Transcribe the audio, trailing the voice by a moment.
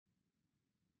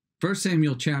First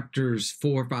Samuel chapters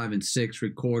 4, 5, and 6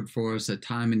 record for us a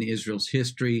time in Israel's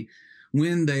history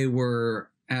when they were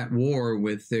at war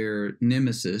with their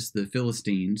nemesis, the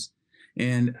Philistines,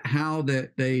 and how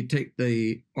that they take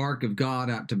the ark of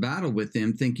God out to battle with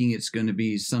them, thinking it's going to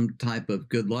be some type of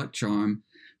good luck charm,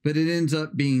 but it ends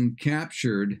up being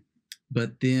captured,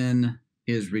 but then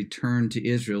is returned to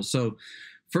Israel. So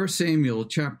 1 Samuel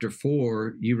chapter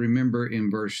 4, you remember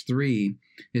in verse 3,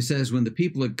 it says, when the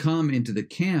people had come into the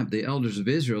camp, the elders of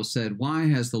Israel said, why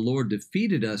has the Lord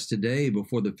defeated us today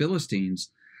before the Philistines?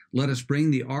 Let us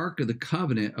bring the ark of the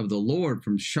covenant of the Lord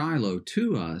from Shiloh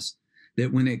to us,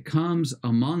 that when it comes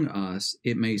among us,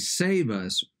 it may save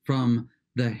us from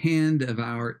the hand of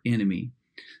our enemy.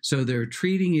 So they're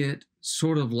treating it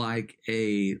sort of like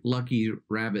a lucky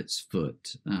rabbit's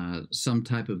foot, some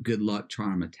type of good luck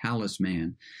charm, a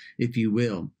talisman, if you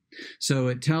will. So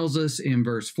it tells us in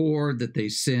verse 4 that they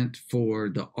sent for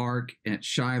the ark at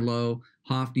Shiloh.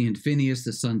 Hophni and Phinehas,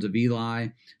 the sons of Eli,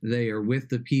 they are with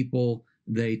the people.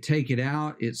 They take it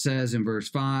out. It says in verse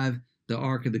 5, the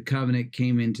ark of the covenant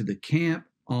came into the camp.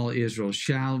 All Israel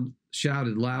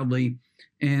shouted loudly,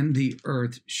 and the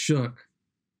earth shook.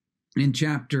 In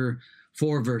chapter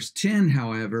 4, verse 10,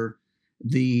 however,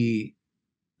 the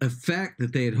effect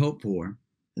that they had hoped for,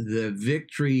 the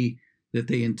victory that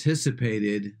they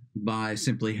anticipated by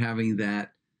simply having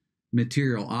that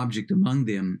material object among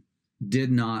them, did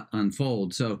not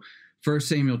unfold. So 1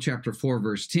 Samuel chapter 4,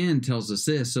 verse 10 tells us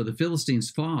this, so the Philistines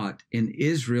fought, and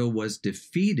Israel was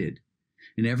defeated,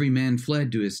 and every man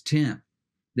fled to his tent.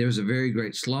 There was a very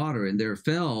great slaughter, and there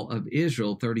fell of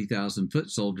Israel 30,000 foot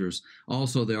soldiers.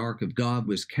 Also the ark of God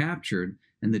was captured,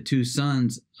 and the two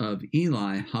sons of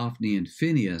Eli, Hophni and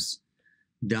Phinehas,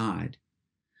 died.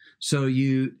 So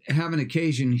you have an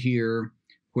occasion here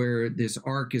where this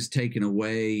ark is taken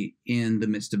away in the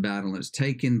midst of battle. It's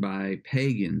taken by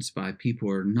pagans, by people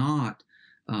who are not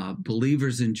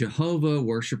believers in Jehovah,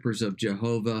 worshipers of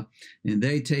Jehovah, and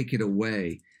they take it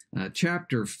away.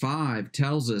 Chapter 5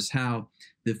 tells us how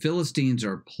the Philistines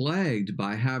are plagued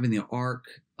by having the ark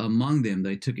among them.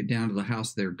 They took it down to the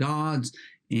house of their gods,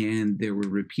 and there were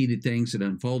repeated things that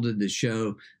unfolded to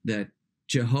show that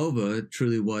Jehovah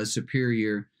truly was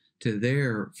superior to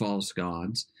their false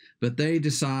gods. But they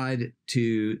decide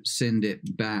to send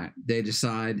it back. They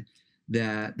decide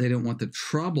that they don't want the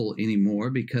trouble anymore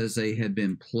because they had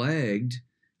been plagued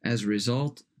as a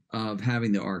result of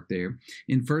having the ark there.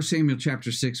 In 1 Samuel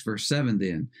chapter 6, verse 7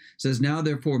 then, says, now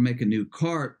therefore make a new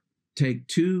cart, take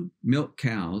 2 milk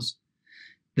cows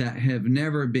that have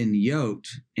never been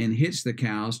yoked, and hitch the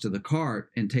cows to the cart,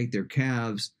 and take their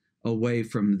calves away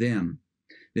from them.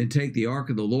 Then take the ark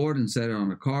of the Lord and set it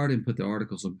on a cart, and put the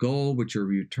articles of gold, which are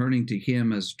returning to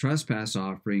him as a trespass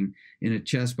offering, in a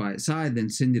chest by its side. Then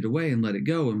send it away and let it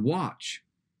go, and watch.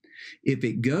 If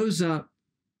it goes up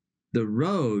the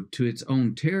road to its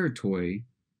own territory,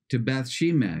 to Beth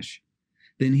Shemesh,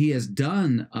 then he has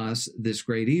done us this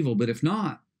great evil. But if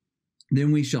not,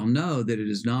 then we shall know that it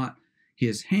is not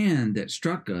his hand that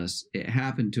struck us. It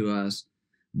happened to us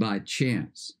by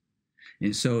chance.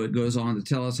 And so it goes on to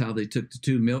tell us how they took the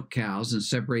 2 milk cows and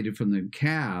separated from the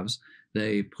calves.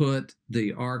 They put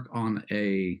the ark on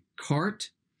a cart,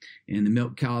 and the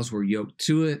milk cows were yoked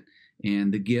to it.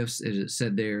 And the gifts, as it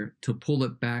said there, to pull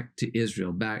it back to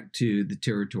Israel, back to the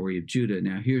territory of Judah.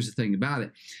 Now, here's the thing about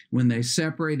it. When they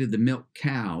separated the milk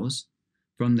cows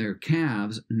from their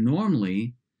calves,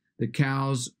 normally the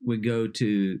cows would go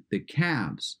to the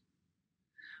calves.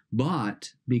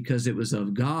 But because it was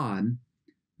of God,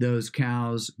 those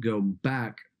cows go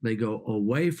back. They go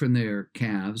away from their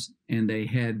calves, and they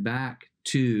head back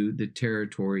to the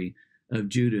territory of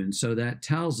Judah. And so that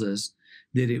tells us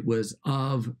that it was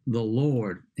of the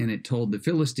Lord, and it told the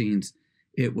Philistines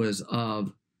it was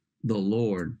of the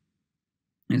Lord.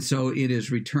 And so it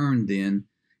is returned then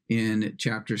in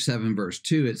chapter 7, verse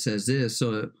 2. It says this,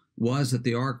 so it was that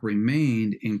the ark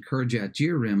remained in Kirjath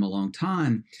Jearim a long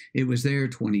time. It was there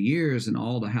 20 years, and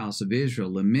all the house of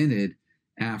Israel lamented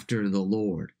after the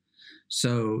Lord.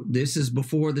 So this is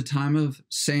before the time of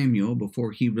Samuel,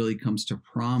 before he really comes to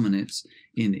prominence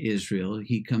in Israel.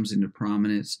 He comes into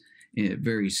prominence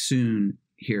very soon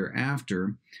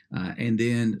hereafter. And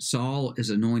then Saul is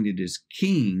anointed as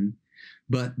king.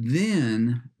 But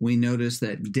then we notice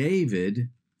that David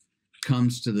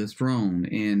comes to the throne.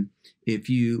 And if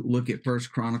you look at 1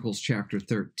 Chronicles chapter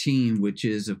 13, which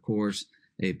is, of course,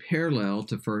 a parallel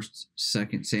to 1st,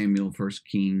 2nd Samuel, 1st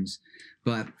Kings.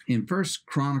 But in 1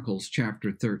 Chronicles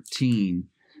chapter 13,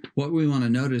 what we want to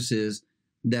notice is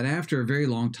that after a very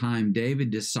long time, David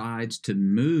decides to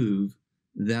move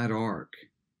that ark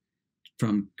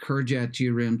from Kirjath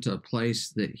Jearim to a place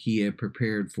that he had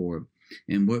prepared for him.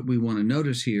 And what we want to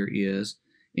notice here is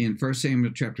in 1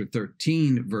 Samuel chapter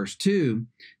 13, verse 2,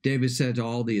 David said to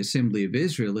all the assembly of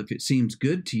Israel, if it seems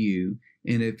good to you,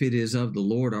 and if it is of the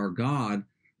Lord our God,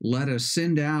 let us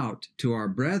send out to our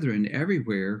brethren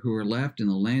everywhere who are left in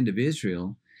the land of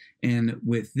Israel, and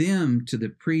with them to the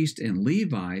priests and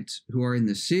Levites who are in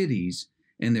the cities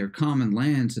and their common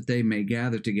lands, that they may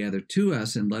gather together to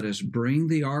us, and let us bring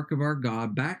the ark of our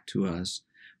God back to us,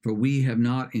 for we have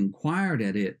not inquired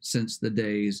at it since the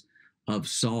days of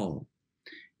Saul.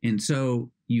 And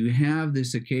so you have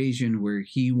this occasion where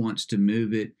he wants to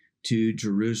move it to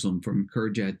Jerusalem from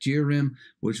Kirjath Jearim,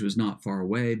 which was not far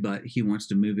away, but he wants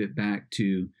to move it back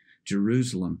to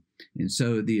Jerusalem. And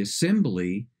so the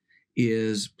assembly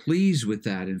is pleased with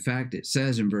that. In fact, it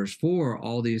says in verse 4,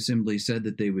 all the assembly said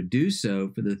that they would do so,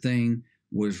 for the thing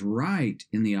was right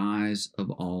in the eyes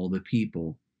of all the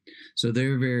people. So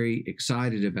they're very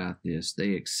excited about this.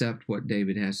 They accept what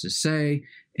David has to say,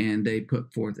 and they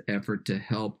put forth effort to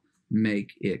help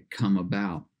make it come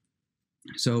about.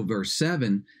 So verse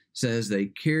 7 says they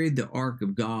carried the ark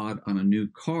of God on a new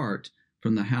cart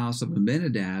from the house of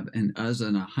Abinadab, and Uzzah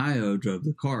and Ahio drove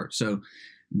the cart. So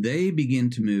they begin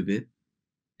to move it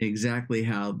exactly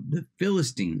how the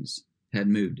Philistines had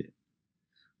moved it,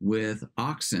 with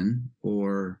oxen,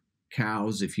 or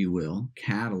cows, if you will.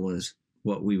 Cattle is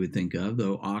what we would think of,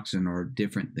 though oxen are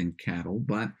different than cattle.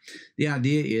 But the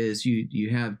idea is you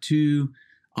have two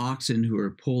oxen who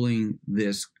are pulling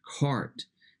this cart,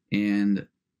 and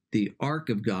the ark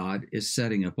of God is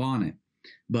setting up on it.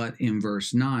 But in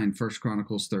verse 9, 1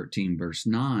 Chronicles 13, verse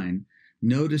 9,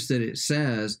 notice that it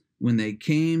says, when they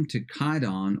came to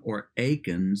Chidon, or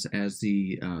Achan's, as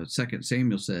the 2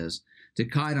 Samuel says, to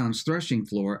Chidon's threshing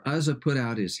floor, Uzzah put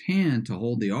out his hand to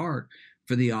hold the ark,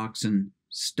 for the oxen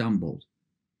stumbled.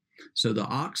 So the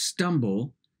ox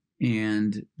stumbled,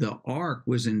 and the ark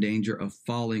was in danger of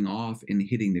falling off and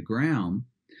hitting the ground.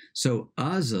 So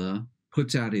Uzzah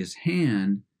puts out his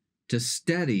hand to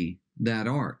steady that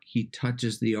ark. He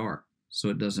touches the ark so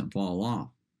it doesn't fall off.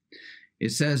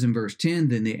 It says in verse 10,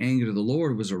 then the anger of the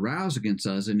Lord was aroused against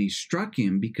Uzzah, and he struck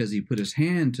him because he put his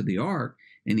hand to the ark,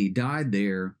 and he died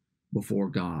there before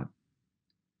God.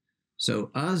 So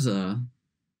Uzzah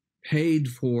paid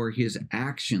for his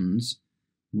actions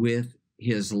with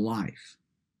his life.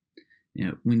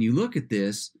 Now, when you look at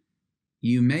this,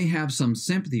 you may have some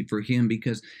sympathy for him,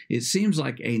 because it seems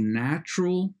like a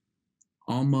natural,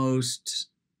 almost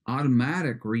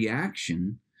automatic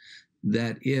reaction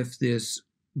that if this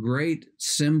great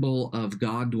symbol of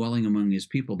God dwelling among his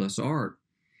people, this ark,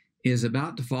 is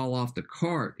about to fall off the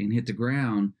cart and hit the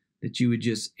ground, that you would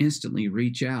just instantly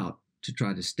reach out to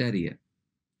try to steady it.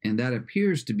 And that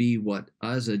appears to be what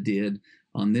Uzzah did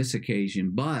on this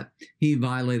occasion, but he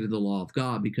violated the law of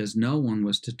God, because no one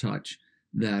was to touch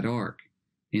that ark.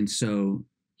 And so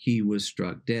he was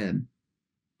struck dead.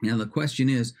 Now the question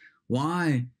is,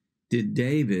 why did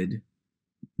David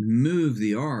move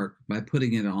the ark by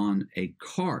putting it on a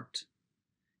cart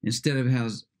instead of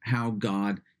how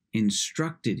God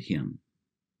instructed him?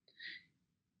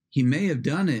 He may have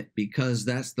done it because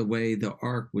that's the way the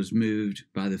ark was moved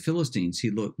by the Philistines. He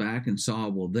looked back and saw,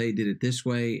 well, they did it this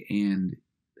way and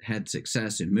had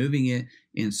success in moving it,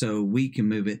 and so we can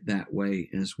move it that way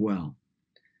as well.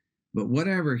 But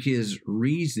whatever his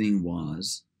reasoning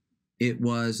was, it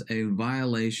was a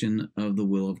violation of the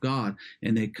will of God.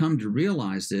 And they come to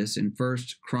realize this in 1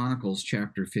 Chronicles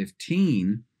chapter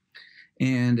 15.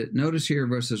 And notice here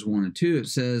verses 1 and 2, it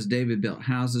says, David built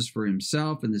houses for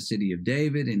himself in the city of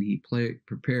David, and he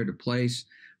prepared a place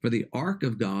for the ark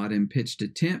of God and pitched a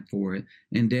tent for it.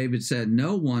 And David said,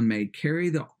 no one may carry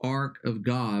the ark of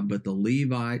God but the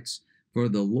Levites, for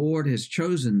the Lord has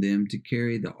chosen them to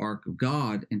carry the ark of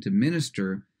God and to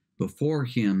minister before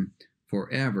him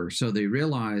forever. So they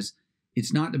realize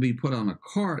it's not to be put on a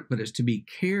cart, but it's to be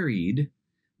carried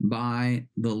by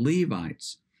the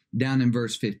Levites. Down in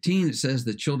verse 15, it says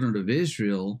the children of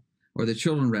Israel, or the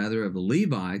children rather of the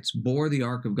Levites, bore the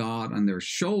ark of God on their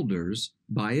shoulders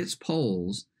by its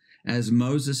poles, as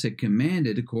Moses had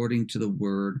commanded according to the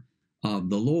word of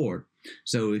the Lord.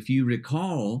 So if you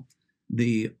recall,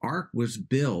 the ark was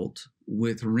built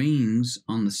with rings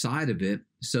on the side of it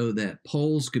so that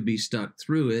poles could be stuck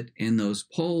through it, and those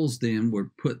poles then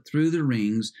were put through the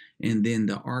rings, and then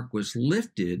the ark was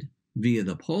lifted via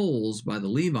the poles by the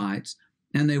Levites,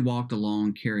 and they walked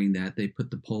along carrying that. They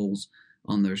put the poles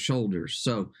on their shoulders.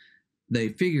 So they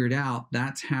figured out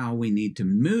that's how we need to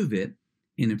move it.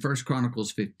 And in 1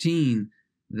 Chronicles 15,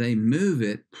 they move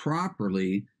it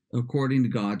properly according to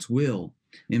God's will.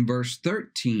 In verse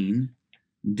 13,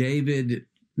 David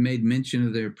made mention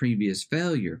of their previous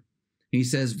failure. He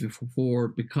says,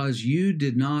 because you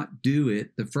did not do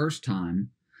it the first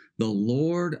time, the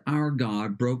Lord our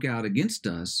God broke out against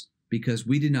us because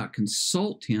we did not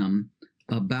consult him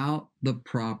about the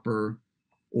proper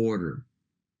order.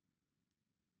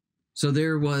 So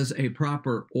there was a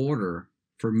proper order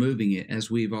for moving it, as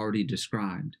we've already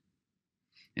described.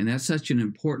 And that's such an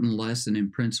important lesson in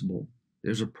principle.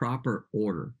 There's a proper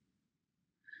order.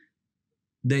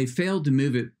 They failed to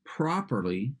move it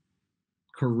properly,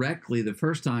 correctly the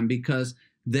first time because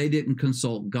they didn't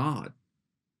consult God.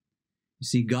 You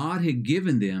see, God had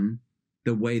given them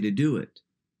the way to do it.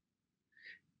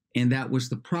 And that was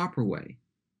the proper way.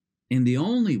 And the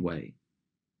only way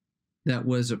that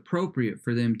was appropriate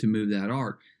for them to move that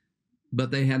ark. But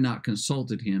they had not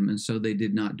consulted him, and so they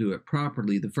did not do it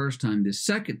properly the first time. The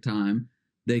second time,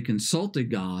 they consulted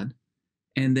God,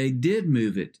 and they did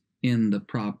move it in the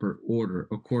proper order,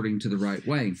 according to the right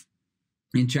way.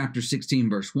 In chapter 16,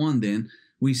 verse 1, then,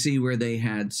 we see where they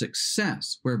had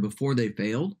success, where before they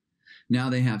failed, now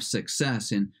they have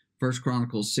success. In 1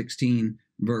 Chronicles 16,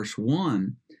 verse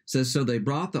 1, says, so they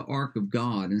brought the ark of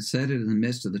God and set it in the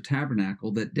midst of the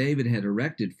tabernacle that David had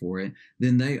erected for it.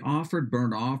 Then they offered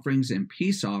burnt offerings and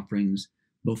peace offerings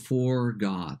before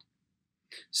God.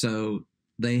 So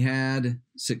they had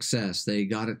success. They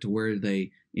got it to where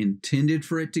they intended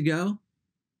for it to go,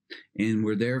 and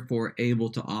were therefore able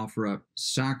to offer up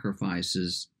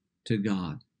sacrifices to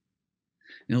God.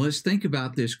 Now let's think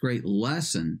about this great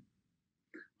lesson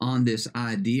on this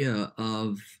idea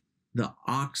of the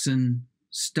oxen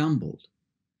stumbled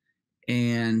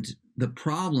and the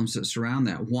problems that surround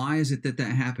that. Why is it that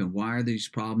happened? Why are these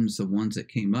problems the ones that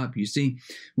came up? You see,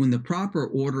 when the proper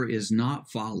order is not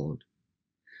followed,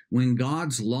 when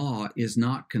God's law is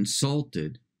not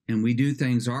consulted, and we do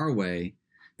things our way,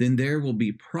 then there will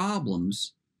be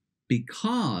problems,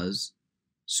 because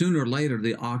sooner or later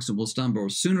the oxen will stumble.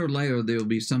 Sooner or later there will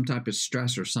be some type of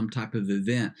stressor, some type of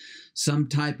event, some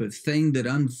type of thing that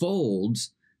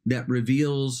unfolds that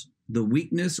reveals the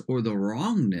weakness or the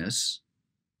wrongness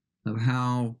of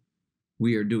how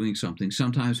we are doing something.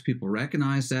 Sometimes people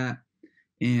recognize that,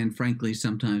 and frankly,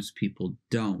 sometimes people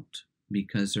don't,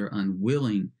 because they're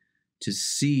unwilling to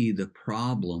see the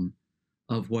problem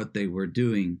of what they were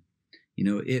doing. You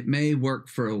know, it may work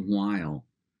for a while,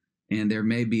 and there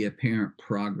may be apparent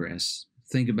progress.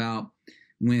 Think about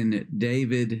when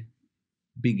David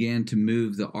began to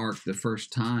move the ark the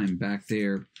first time back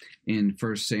there in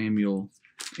 1 Samuel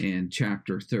and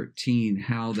chapter 13,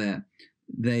 how that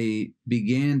they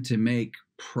began to make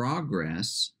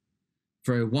progress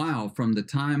for a while from the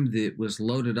time that it was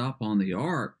loaded up on the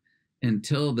ark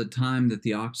until the time that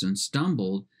the oxen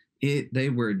stumbled. They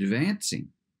were advancing.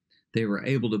 They were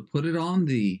able to put it on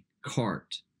the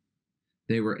cart.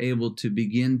 They were able to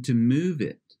begin to move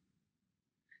it.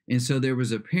 And so there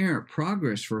was apparent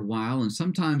progress for a while, and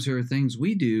sometimes there are things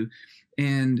we do,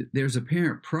 and there's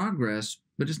apparent progress,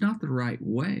 but it's not the right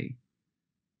way.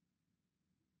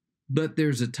 But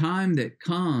there's a time that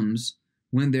comes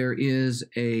when there is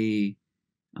a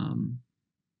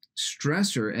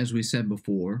stressor, as we said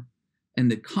before, and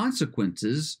the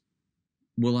consequences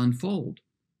will unfold.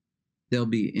 They'll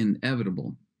be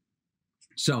inevitable.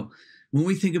 So when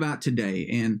we think about today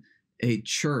and a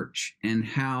church and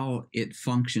how it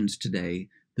functions today,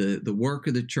 the work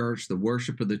of the church, the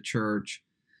worship of the church,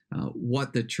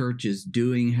 what the church is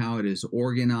doing, how it is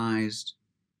organized,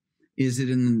 is it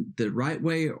in the right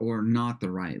way or not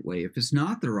the right way? If it's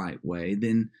not the right way,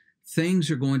 then things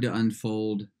are going to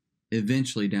unfold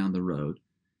eventually down the road.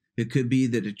 It could be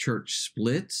that a church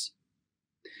splits.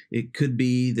 It could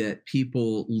be that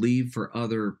people leave for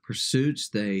other pursuits.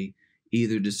 They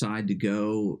either decide to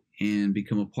go and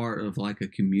become a part of like a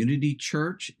community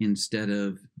church instead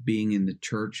of being in the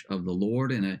church of the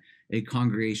Lord in a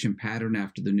congregation pattern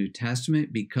after the New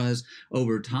Testament, because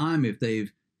over time, if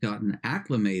they've gotten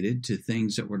acclimated to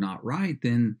things that were not right,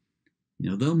 then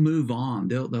they'll move on.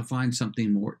 They'll find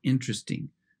something more interesting,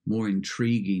 more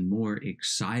intriguing, more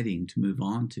exciting to move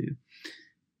on to.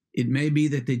 It may be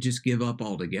that they just give up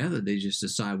altogether. They just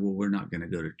decide, well, we're not going to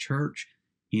go to church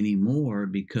anymore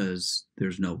because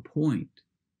there's no point.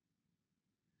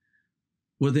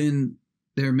 Well, then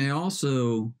there may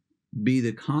also be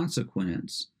the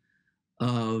consequence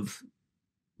of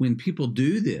when people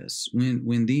do this,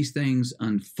 when these things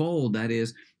unfold, that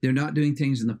is, they're not doing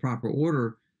things in the proper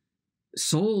order,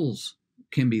 souls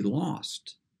can be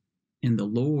lost and the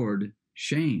Lord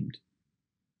shamed.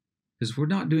 Because if we're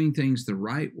not doing things the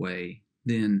right way,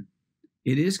 then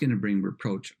it is going to bring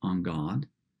reproach on God,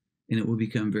 and it will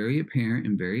become very apparent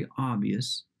and very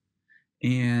obvious.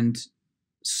 And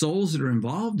souls that are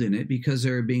involved in it, because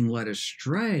they're being led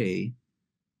astray,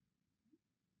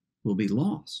 will be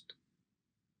lost.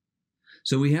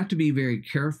 So we have to be very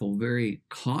careful, very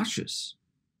cautious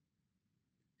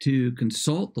to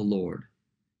consult the Lord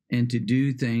and to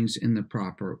do things in the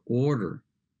proper order.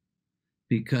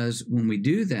 Because when we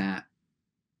do that,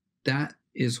 that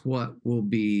is what will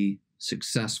be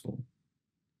successful.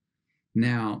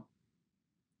 Now,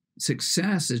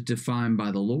 success is defined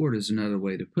by the Lord, is another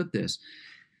way to put this.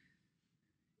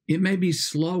 It may be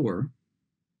slower,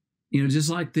 just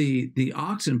like the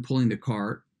oxen pulling the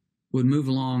cart would move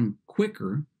along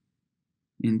quicker,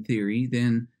 in theory,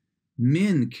 than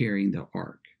men carrying the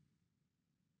ark.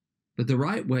 But the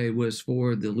right way was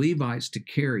for the Levites to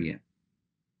carry it.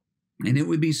 And it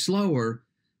would be slower,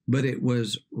 but it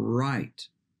was right.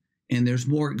 And there's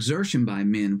more exertion by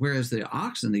men, whereas the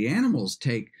oxen, the animals,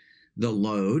 take the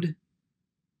load.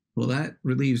 Well, that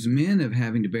relieves men of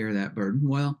having to bear that burden.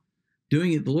 Well,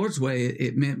 doing it the Lord's way,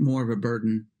 it meant more of a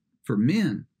burden for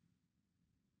men.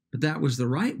 But that was the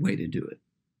right way to do it.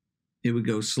 It would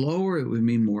go slower. It would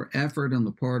mean more effort on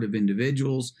the part of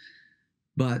individuals.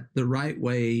 But the right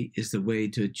way is the way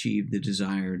to achieve the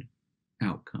desired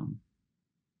outcome.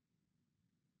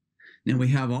 Now, we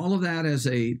have all of that as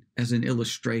an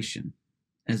illustration,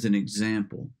 as an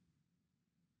example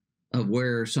of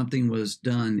where something was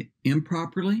done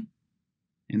improperly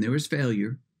and there was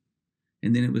failure,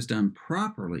 and then it was done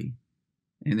properly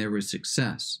and there was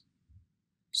success.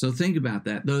 So think about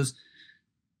that. Those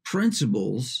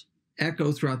principles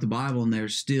echo throughout the Bible, and they're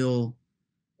still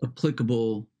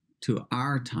applicable to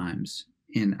our times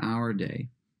in our day.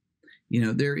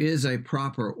 There is a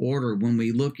proper order. When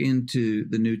we look into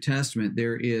the New Testament,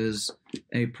 there is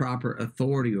a proper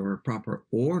authority or a proper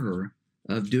order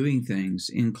of doing things.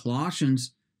 In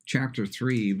Colossians chapter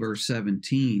 3, verse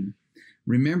 17,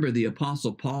 remember the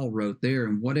Apostle Paul wrote there,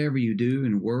 "And whatever you do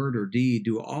in word or deed,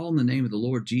 do all in the name of the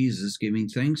Lord Jesus, giving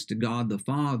thanks to God the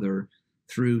Father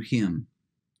through him."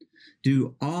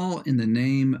 Do all in the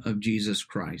name of Jesus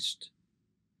Christ.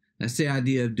 That's the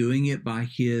idea of doing it by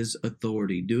his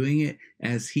authority, doing it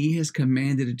as he has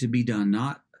commanded it to be done,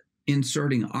 not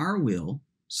inserting our will,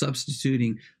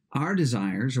 substituting our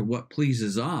desires or what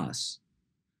pleases us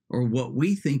or what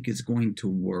we think is going to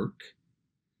work,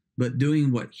 but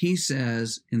doing what he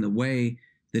says in the way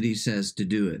that he says to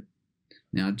do it.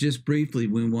 Now, just briefly,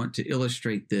 we want to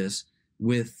illustrate this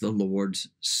with the Lord's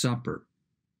Supper.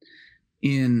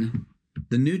 In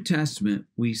the New Testament,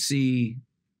 we see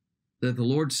that the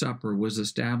Lord's Supper was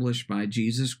established by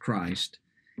Jesus Christ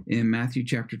in Matthew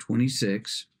chapter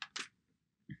 26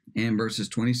 and verses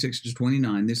 26 to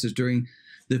 29. This is during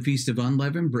the Feast of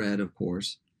Unleavened Bread, of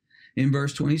course. In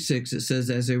verse 26, it says,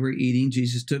 "As they were eating,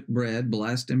 Jesus took bread,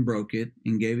 blessed and broke it,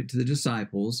 and gave it to the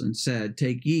disciples, and said,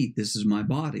 'Take, eat, this is my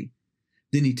body.'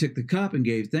 Then he took the cup and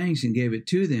gave thanks and gave it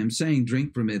to them, saying,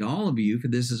 'Drink from it, all of you, for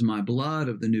this is my blood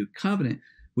of the new covenant,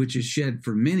 which is shed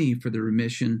for many for the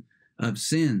remission of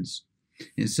sins.'"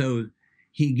 And so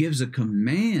he gives a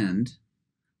command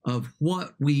of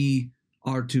what we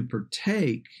are to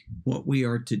partake, what we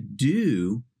are to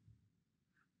do,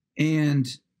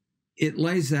 and it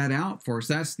lays that out for us.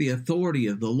 That's the authority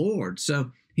of the Lord.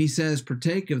 So he says,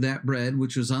 partake of that bread,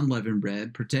 which was unleavened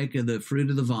bread, partake of the fruit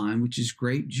of the vine, which is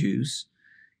grape juice,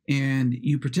 and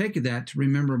you partake of that to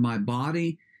remember my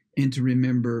body and to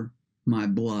remember my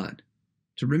blood,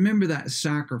 to remember that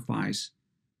sacrifice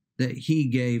that he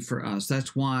gave for us.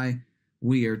 That's why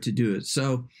we are to do it.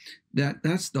 So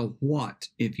that's the what,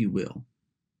 if you will.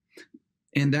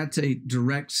 And that's a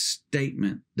direct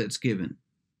statement that's given.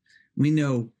 We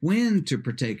know when to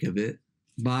partake of it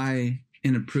by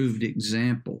an approved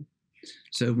example.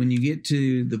 So when you get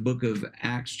to the book of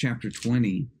Acts chapter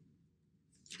 20,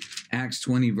 Acts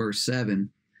 20 verse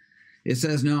 7, it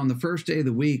says, "Now on the first day of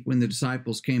the week, when the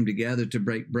disciples came together to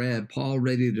break bread, Paul,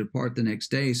 ready to depart the next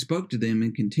day, spoke to them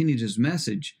and continued his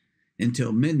message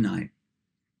until midnight."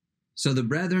 So the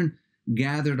brethren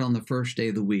gathered on the first day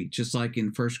of the week, just like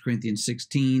in 1 Corinthians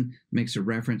 16 makes a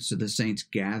reference to the saints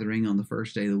gathering on the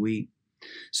first day of the week.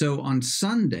 So on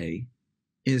Sunday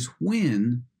is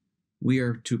when we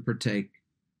are to partake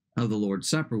of the Lord's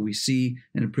Supper. We see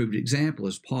an approved example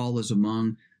as Paul is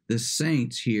among the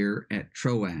saints here at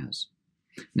Troas.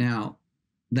 Now,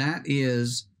 that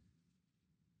is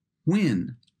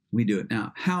when we do it.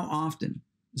 Now, how often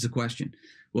is the question?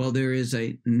 Well, there is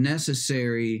a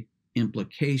necessary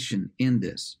implication in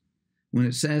this. When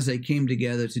it says they came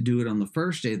together to do it on the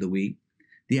first day of the week,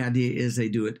 the idea is they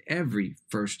do it every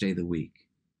first day of the week.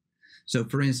 So,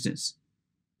 for instance,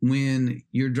 when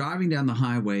you're driving down the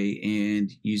highway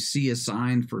and you see a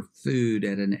sign for food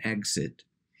at an exit,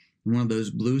 one of those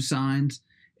blue signs,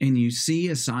 and you see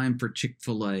a sign for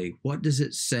Chick-fil-A, what does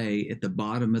it say at the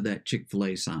bottom of that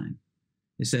Chick-fil-A sign?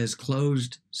 It says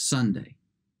closed Sunday.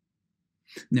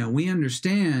 Now, we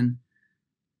understand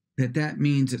that that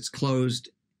means it's closed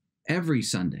every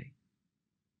Sunday,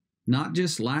 not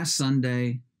just last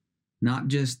Sunday, not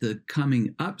just the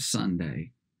coming up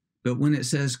Sunday, but when it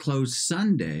says closed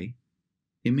Sunday,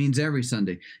 it means every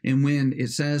Sunday. And when it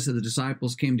says that the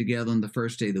disciples came together on the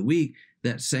first day of the week,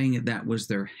 that's saying that was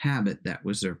their habit, that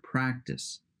was their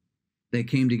practice. They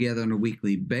came together on a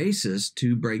weekly basis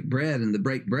to break bread, and the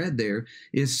break bread there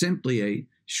is simply a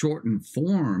shortened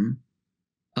form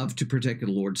of to partake of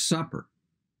the Lord's Supper.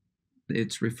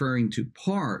 It's referring to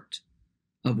part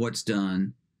of what's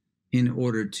done in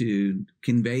order to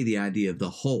convey the idea of the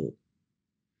whole.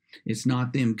 It's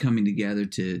not them coming together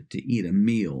to eat a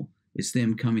meal. It's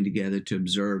them coming together to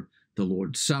observe the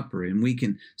Lord's Supper. And we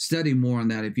can study more on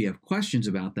that if you have questions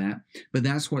about that. But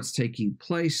that's what's taking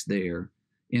place there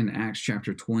in Acts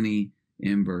chapter 20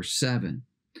 and verse 7.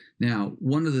 Now,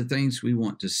 one of the things we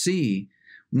want to see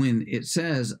when it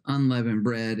says unleavened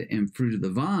bread and fruit of the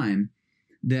vine,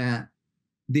 that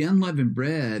the unleavened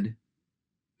bread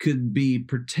could be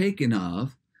partaken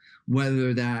of,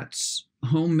 whether that's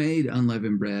homemade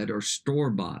unleavened bread or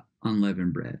store-bought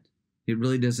unleavened bread. It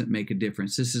really doesn't make a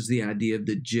difference. This is the idea of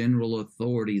the general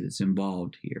authority that's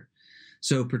involved here.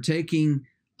 So partaking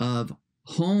of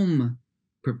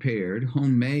home-prepared,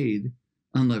 homemade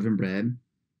unleavened bread,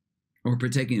 or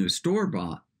partaking of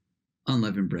store-bought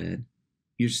unleavened bread,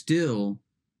 you're still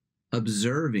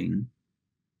observing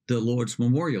the Lord's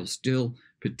memorial, still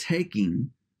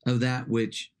partaking of that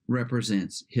which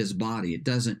represents his body. It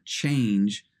doesn't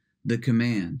change the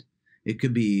command. It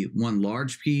could be one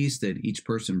large piece that each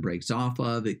person breaks off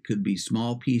of. It could be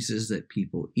small pieces that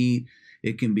people eat.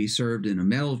 It can be served in a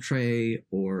metal tray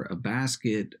or a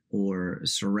basket or a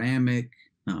ceramic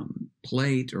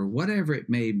plate or whatever it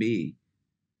may be.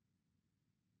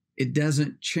 It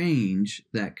doesn't change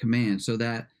that command. So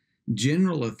that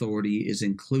general authority is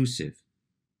inclusive.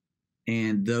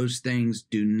 And those things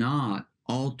do not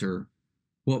alter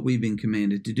what we've been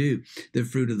commanded to do. The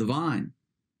fruit of the vine,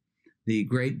 the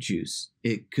grape juice,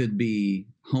 it could be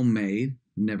homemade.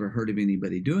 Never heard of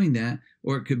anybody doing that.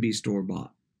 Or it could be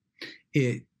store-bought.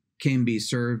 It can be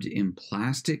served in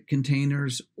plastic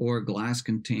containers or glass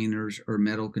containers or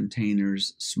metal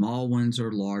containers, small ones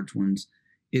or large ones.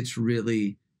 It's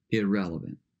really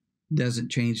irrelevant. Doesn't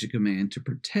change the command to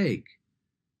partake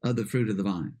of the fruit of the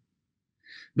vine.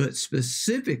 But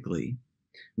specifically,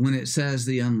 when it says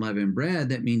the unleavened bread,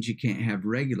 that means you can't have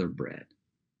regular bread.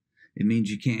 It means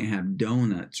you can't have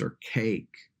donuts or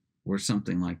cake or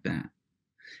something like that.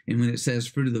 And when it says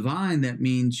fruit of the vine, that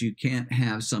means you can't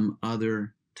have some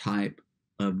other type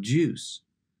of juice.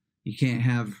 You can't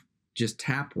have just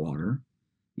tap water.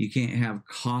 You can't have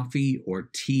coffee or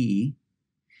tea.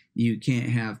 You can't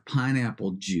have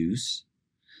pineapple juice.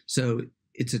 So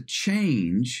it's a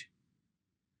change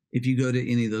if you go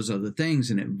to any of those other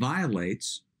things, and it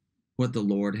violates what the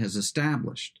Lord has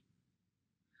established.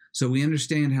 So we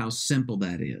understand how simple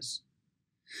that is.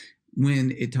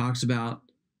 When it talks about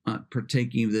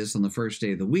partaking of this on the first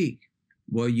day of the week,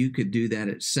 well, you could do that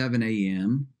at 7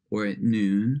 a.m. or at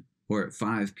noon or at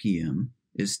 5 p.m.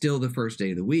 It's still the first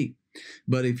day of the week.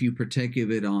 But if you partake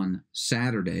of it on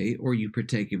Saturday or you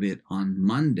partake of it on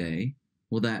Monday,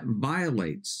 well, that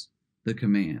violates the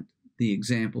command, the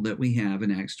example that we have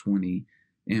in Acts 20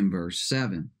 and verse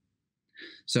 7.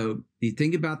 So you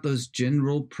think about those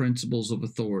general principles of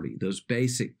authority, those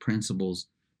basic principles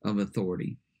of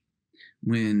authority.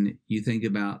 When you think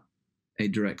about a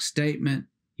direct statement,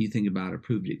 you think about a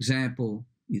proved example,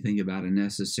 you think about a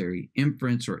necessary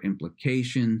inference or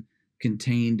implication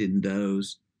contained in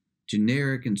those,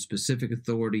 generic and specific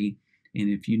authority. And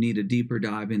if you need a deeper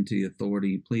dive into the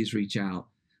authority, please reach out.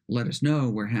 Let us know.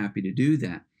 We're happy to do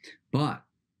that. But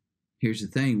here's the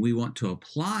thing. We want to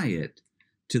apply it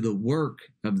to the work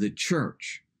of the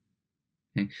church.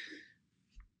 Okay?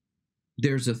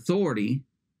 There's authority,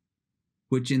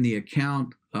 which in the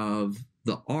account of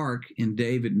the ark, in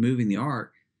David moving the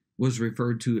ark, was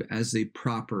referred to as the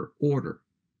proper order.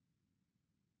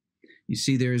 You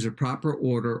see, there is a proper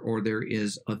order, or there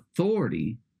is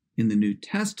authority in the New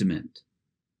Testament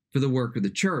for the work of the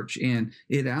church, and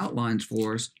it outlines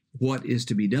for us what is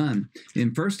to be done.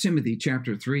 In 1 Timothy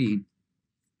chapter 3,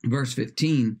 verse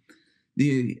 15,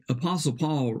 the Apostle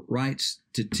Paul writes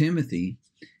to Timothy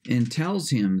and tells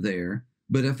him there,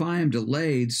 "But if I am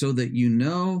delayed, so that you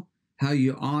know how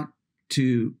you ought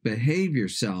to behave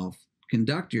yourself,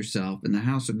 conduct yourself in the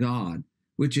house of God,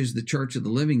 which is the church of the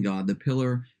living God, the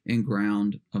pillar and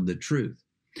ground of the truth."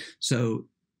 So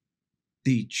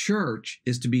the church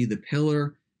is to be the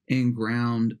pillar and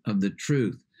ground of the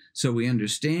truth. So we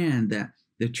understand that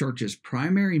the church's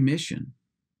primary mission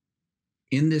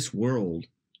in this world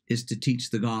is to teach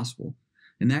the gospel.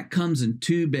 And that comes in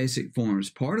two basic forms.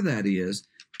 Part of that is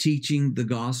teaching the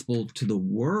gospel to the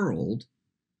world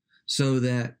so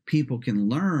that people can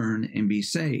learn and be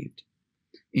saved.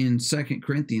 In 2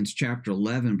 Corinthians chapter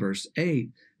 11, verse 8,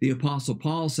 the Apostle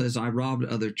Paul says, I robbed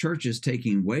other churches,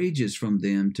 taking wages from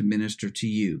them to minister to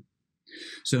you.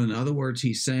 So in other words,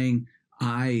 he's saying,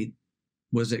 I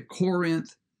was at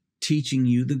Corinth teaching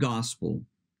you the gospel.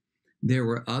 There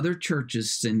were other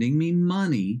churches sending me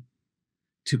money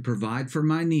to provide for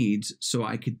my needs so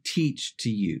I could teach to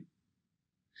you.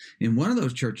 And one of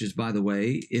those churches, by the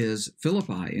way, is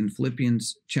Philippi in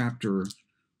Philippians chapter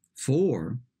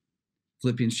 4.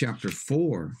 Philippians chapter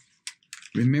 4.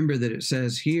 Remember that it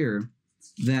says here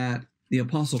that the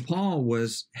Apostle Paul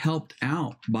was helped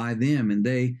out by them, and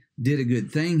they did a good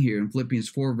thing here in Philippians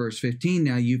 4, verse 15.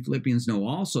 Now you Philippians know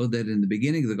also that in the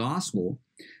beginning of the gospel,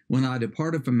 when I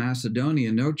departed from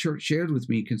Macedonia, no church shared with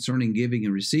me concerning giving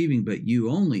and receiving, but you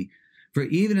only. For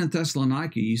even in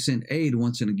Thessalonica, you sent aid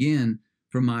once and again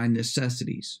for my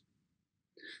necessities.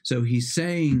 So he's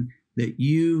saying that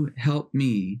you helped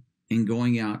me in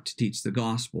going out to teach the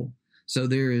gospel. So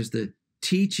there is the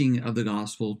teaching of the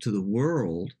gospel to the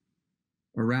world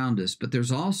around us, but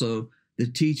there's also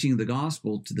the teaching of the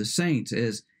gospel to the saints,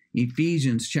 as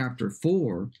Ephesians chapter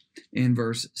 4 and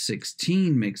verse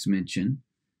 16 makes mention.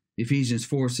 Ephesians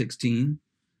 4:16,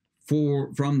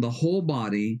 for from the whole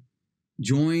body,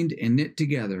 joined and knit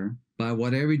together by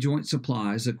what every joint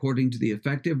supplies, according to the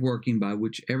effective working by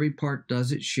which every part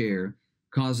does its share,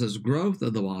 causes growth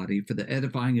of the body for the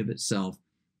edifying of itself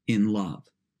in love.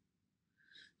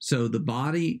 So the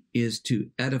body is to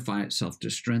edify itself, to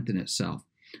strengthen itself.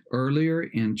 Earlier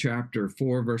in chapter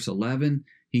 4, verse 11,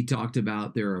 he talked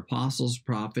about there are apostles,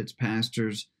 prophets,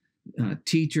 pastors,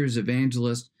 teachers,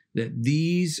 evangelists, that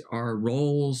these are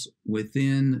roles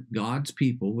within God's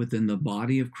people, within the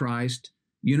body of Christ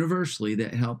universally,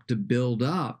 that help to build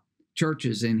up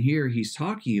churches. And here he's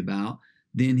talking about,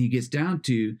 then he gets down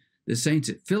to the saints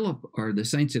at Philip, or the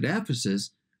saints at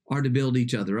Ephesus, are to build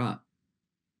each other up.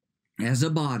 As a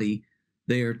body,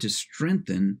 they are to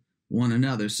strengthen one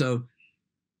another. So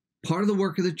part of the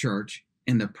work of the church,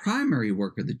 and the primary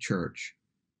work of the church,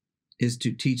 is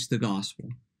to teach the gospel.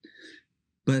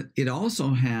 But it also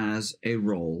has a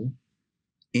role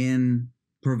in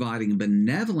providing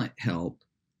benevolent help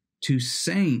to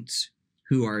saints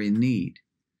who are in need.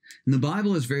 And the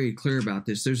Bible is very clear about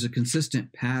this. There's a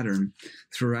consistent pattern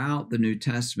throughout the New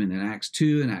Testament in Acts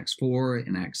 2, in Acts 4,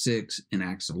 in Acts 6, in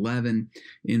Acts 11,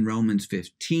 in Romans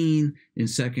 15, in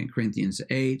 2 Corinthians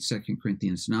 8, 2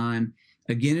 Corinthians 9.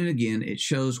 Again and again, it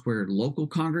shows where local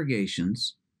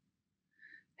congregations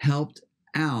helped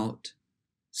out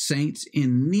saints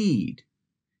in need,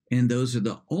 and those are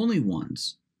the only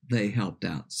ones they helped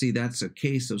out. See, that's a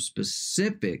case of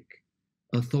specific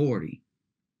authority.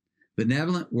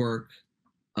 Benevolent work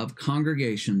of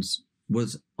congregations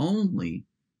was only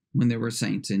when there were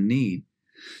saints in need.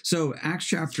 So Acts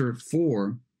chapter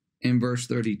 4 and verse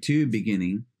 32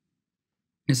 beginning,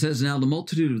 it says, now the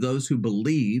multitude of those who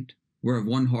believed were of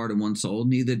one heart and one soul.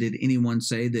 Neither did anyone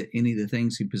say that any of the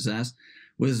things he possessed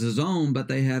was his own, but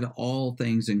they had all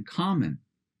things in common.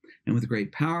 And with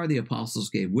great power, the apostles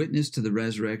gave witness to the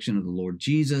resurrection of the Lord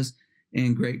Jesus,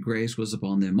 and great grace was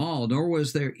upon them all. Nor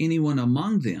was there anyone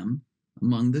among them,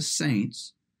 among the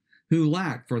saints, who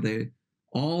lacked, for they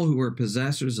all who were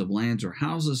possessors of lands or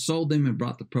houses sold them and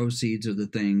brought the proceeds of the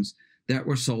things that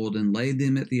were sold and laid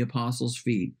them at the apostles'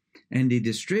 feet, and they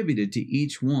distributed to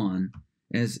each one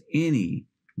as any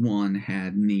one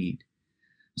had need.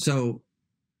 So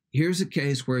here's a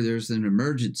case where there's an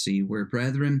emergency, where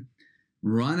brethren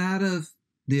run out of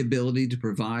the ability to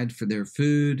provide for their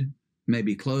food,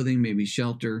 maybe clothing, maybe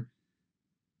shelter,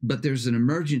 but there's an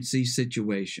emergency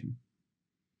situation.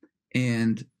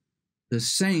 And the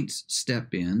saints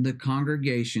step in, the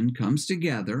congregation comes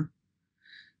together,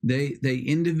 they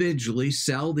individually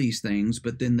sell these things,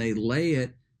 but then they lay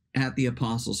it at the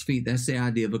apostles' feet. That's the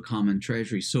idea of a common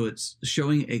treasury. So it's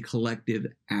showing a collective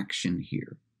action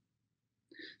here.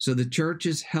 So the church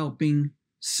is helping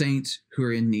saints who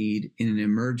are in need in an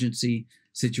emergency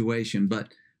situation.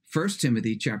 But 1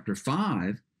 Timothy chapter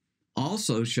 5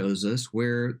 also shows us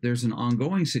where there's an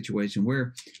ongoing situation,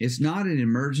 where it's not an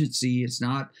emergency, it's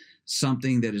not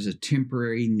something that is a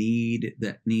temporary need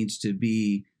that needs to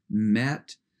be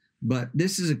met, but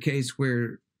this is a case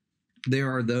where there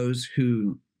are those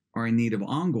who are in need of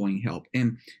ongoing help.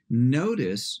 And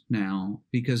notice now,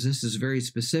 because this is very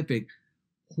specific,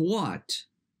 what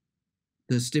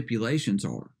the stipulations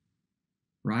are,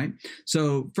 right?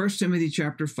 So 1 Timothy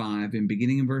chapter 5, and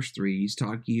beginning in verse 3, he's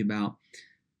talking about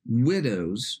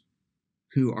widows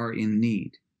who are in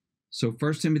need. So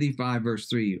 1 Timothy 5, verse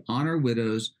 3, honor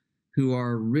widows who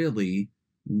are really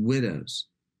widows.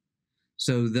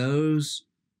 So those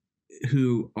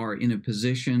who are in a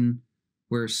position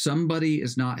where somebody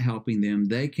is not helping them,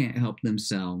 they can't help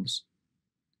themselves,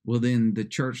 well, then the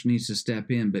church needs to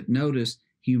step in. But notice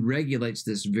he regulates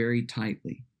this very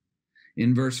tightly.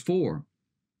 In verse 4,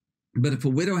 but if a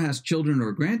widow has children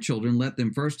or grandchildren, let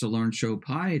them first to learn show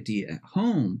piety at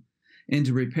home and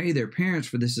to repay their parents,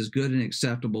 for this is good and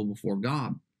acceptable before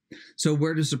God. So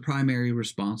where does the primary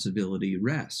responsibility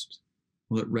rest?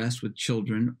 Well, it rests with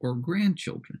children or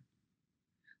grandchildren.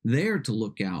 They are to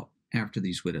look out after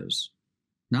these widows.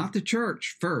 Not the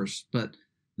church first, but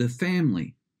the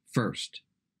family first.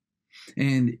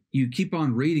 And you keep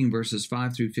on reading verses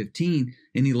 5 through 15,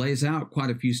 and he lays out quite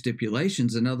a few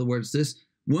stipulations. In other words, this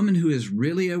woman who is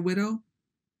really a widow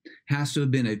has to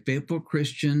have been a faithful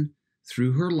Christian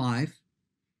through her life,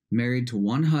 married to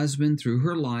one husband through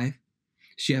her life.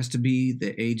 She has to be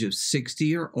the age of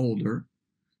 60 or older,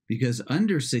 because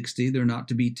under 60, they're not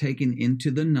to be taken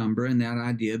into the number. And that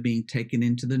idea of being taken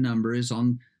into the number is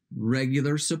on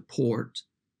regular support,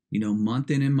 month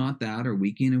in and month out, or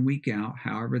week in and week out,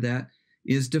 however that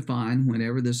is defined,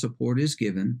 whenever the support is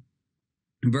given.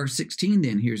 In verse 16,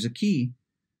 then, here's a key.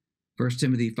 1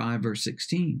 Timothy 5, verse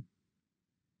 16.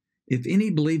 If any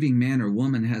believing man or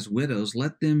woman has widows,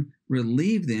 let them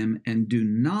relieve them, and do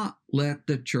not let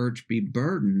the church be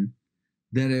burdened,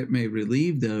 that it may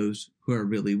relieve those who are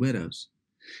really widows.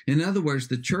 In other words,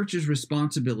 the church's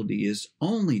responsibility is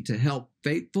only to help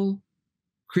faithful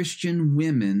Christian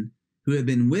women who have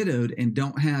been widowed and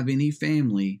don't have any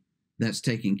family that's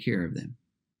taking care of them.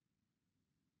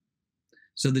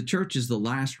 So the church is the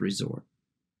last resort.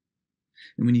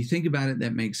 And when you think about it,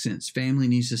 that makes sense. Family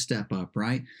needs to step up,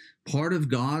 right? Part of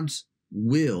God's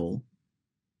will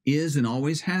is and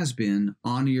always has been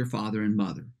honor your father and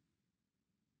mother.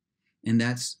 And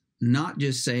that's not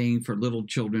just saying for little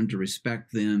children to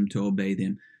respect them, to obey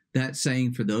them. That's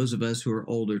saying for those of us who are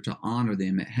older to honor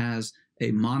them. It has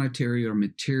a monetary or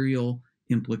material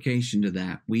implication to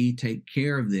that. We take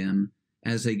care of them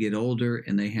as they get older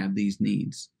and they have these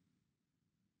needs.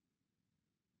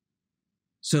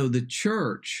 So the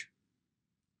church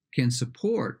can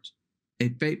support a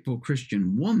faithful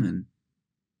Christian woman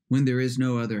when there is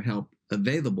no other help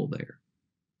available there.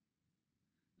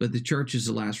 But the church is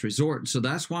the last resort. So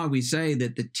that's why we say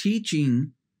that the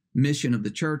teaching mission of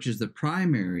the church is the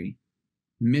primary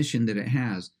mission that it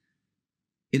has.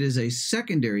 It is a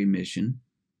secondary mission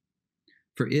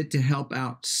for it to help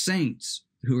out saints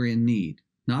who are in need.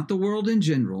 Not the world in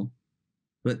general,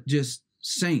 but just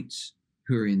saints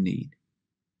who are in need.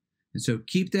 And so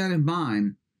keep that in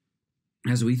mind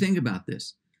as we think about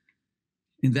this.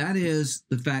 And that is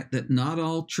the fact that not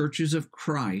all churches of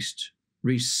Christ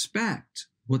respect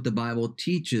what the Bible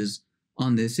teaches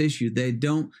on this issue. They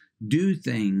don't do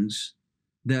things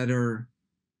that are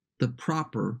the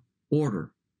proper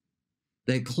order.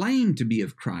 They claim to be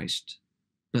of Christ,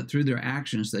 but through their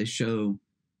actions, they show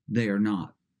they are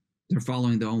not. They're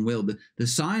following their own will. The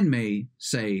sign may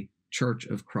say Church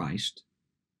of Christ,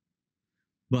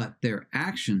 but their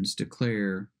actions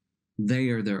declare they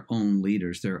are their own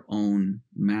leaders, their own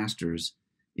masters,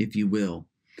 if you will.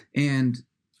 And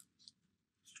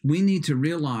we need to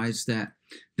realize that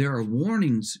there are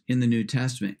warnings in the New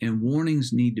Testament, and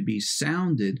warnings need to be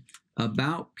sounded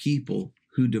about people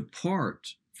who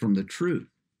depart from the truth.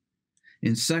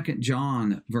 In 2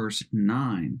 John verse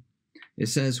 9, it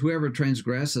says, whoever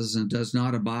transgresses and does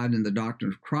not abide in the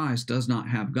doctrine of Christ does not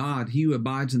have God. He who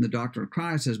abides in the doctrine of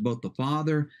Christ has both the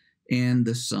Father and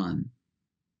the Son.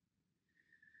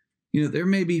 There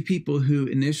may be people who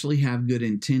initially have good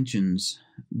intentions,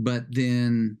 but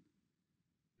then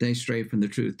they stray from the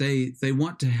truth. They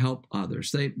want to help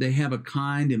others. They have a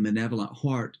kind and benevolent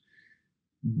heart,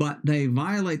 but they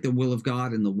violate the will of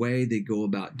God in the way they go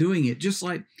about doing it. Just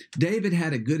like David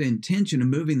had a good intention of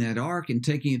moving that ark and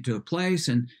taking it to a place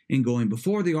and going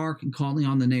before the ark and calling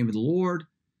on the name of the Lord.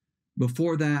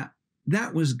 Before that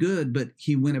was good, but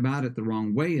he went about it the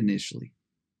wrong way initially.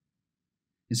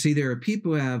 And see, there are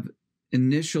people who have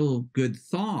initial good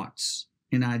thoughts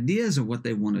and ideas of what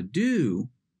they want to do,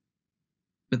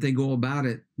 but they go about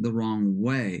it the wrong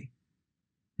way.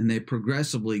 And they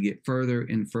progressively get further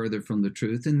and further from the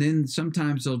truth. And then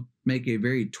sometimes they'll make a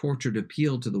very tortured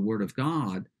appeal to the Word of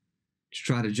God to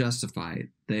try to justify it.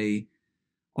 They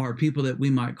are people that we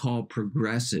might call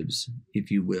progressives,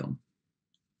 if you will.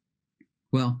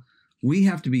 Well, we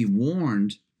have to be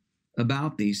warned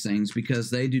about these things because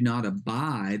they do not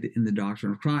abide in the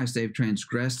doctrine of Christ. They've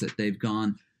transgressed it. They've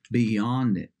gone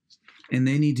beyond it. And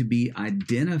they need to be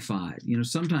identified. You know,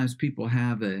 sometimes people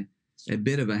have a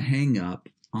bit of a hang up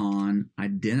on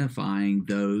identifying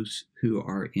those who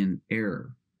are in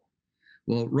error.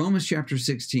 Well, Romans chapter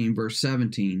 16, verse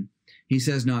 17, he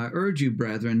says, "Now I urge you,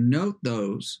 brethren, note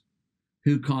those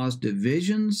who cause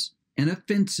divisions and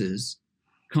offenses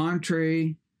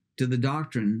contrary to the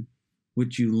doctrine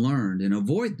which you learned, and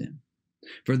avoid them.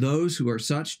 For those who are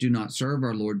such do not serve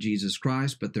our Lord Jesus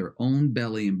Christ, but their own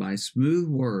belly, and by smooth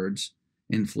words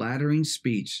and flattering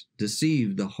speech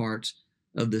deceive the hearts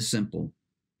of the simple."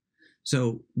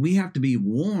 So we have to be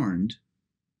warned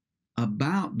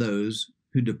about those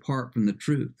who depart from the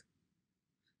truth,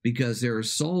 because there are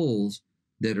souls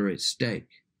that are at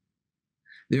stake.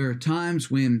 There are times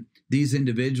when these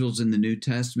individuals in the New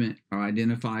Testament are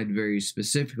identified very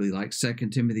specifically, like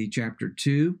 2 Timothy chapter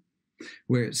 2,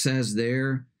 where it says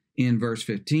there in verse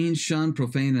 15, "Shun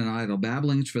profane and idle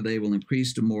babblings, for they will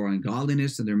increase to more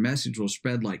ungodliness, and their message will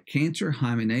spread like cancer.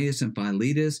 Hymenaeus and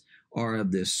Philetus are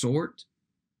of this sort."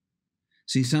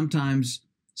 See, sometimes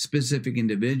specific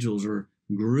individuals or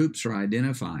groups are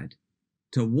identified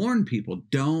to warn people,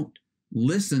 don't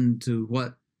listen to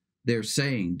what they're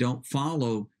saying. Don't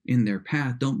follow in their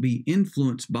path. Don't be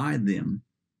influenced by them,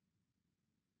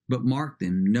 but mark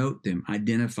them, note them,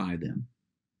 identify them,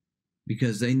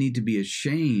 because they need to be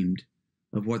ashamed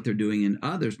of what they're doing, and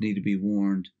others need to be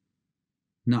warned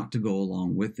not to go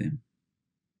along with them.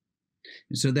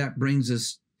 And so that brings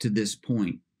us to this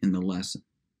point in the lesson,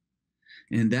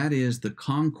 and that is the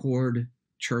Concord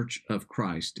Church of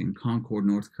Christ in Concord,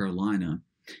 North Carolina,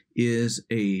 is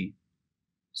a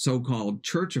so-called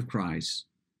Church of Christ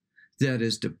that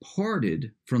is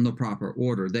departed from the proper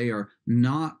order. They are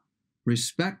not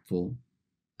respectful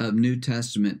of New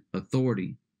Testament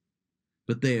authority,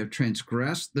 but they have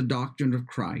transgressed the doctrine of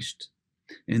Christ,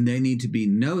 and they need to be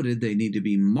noted, they need to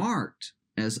be marked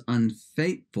as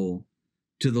unfaithful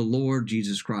to the Lord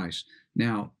Jesus Christ.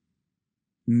 Now,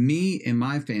 me and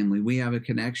my family, we have a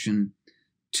connection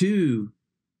to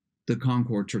the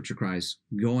Concord Church of Christ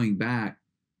going back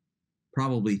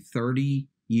probably 30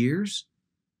 years.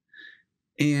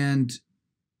 And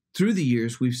through the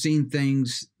years, we've seen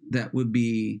things that would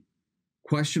be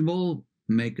questionable,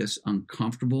 make us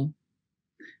uncomfortable.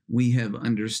 We have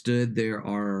understood there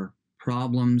are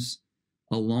problems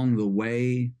along the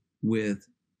way with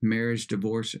marriage,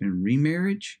 divorce, and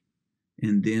remarriage,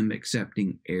 and them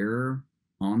accepting error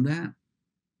on that.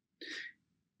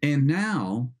 And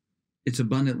now it's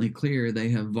abundantly clear they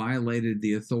have violated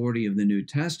the authority of the New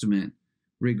Testament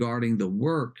regarding the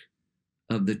work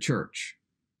of the church.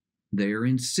 They are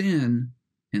in sin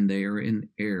and they are in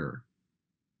error.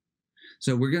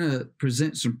 So we're going to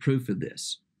present some proof of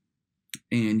this.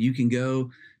 And you can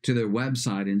go to their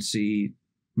website and see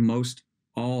most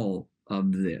all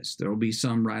of this. There will be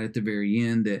some right at the very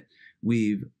end that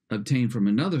we've obtained from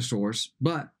another source,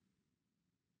 but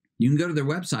you can go to their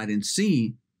website and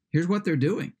see, here's what they're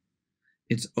doing.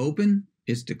 It's open,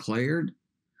 it's declared,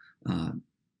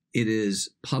 it is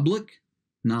public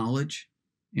knowledge,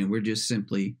 and we're just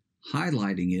simply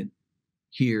highlighting it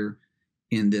here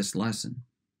in this lesson.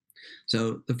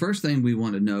 So the first thing we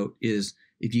want to note is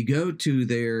if you go to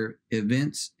their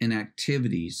events and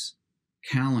activities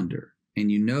calendar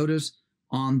and you notice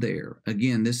on there,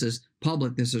 again, this is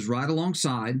public, this is right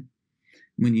alongside.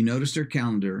 When you notice their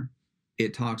calendar,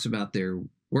 it talks about their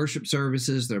worship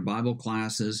services, their Bible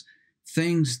classes,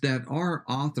 things that are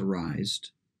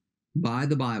authorized by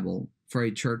the Bible for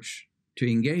a church to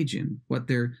engage in, what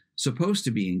they're supposed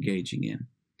to be engaging in.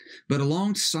 But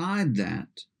alongside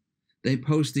that, they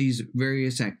post these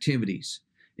various activities,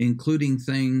 including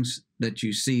things that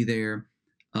you see there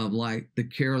of like the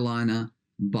Carolina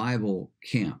Bible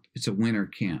Camp. It's a winter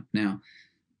camp. Now,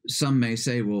 some may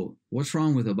say, well, what's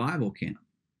wrong with a Bible camp?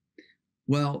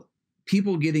 Well,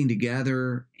 people getting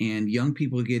together and young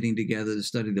people getting together to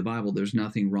study the Bible, there's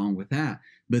nothing wrong with that.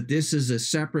 But this is a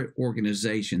separate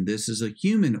organization. This is a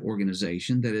human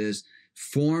organization that is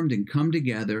formed and come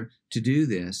together to do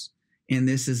this. And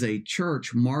this is a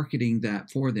church marketing that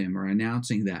for them or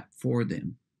announcing that for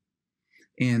them.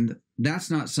 And that's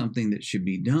not something that should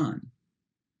be done.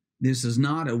 This is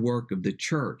not a work of the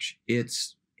church.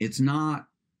 It's not,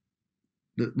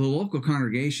 the local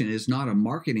congregation is not a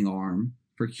marketing arm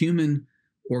for human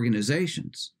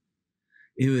organizations.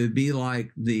 It would be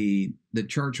like the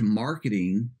church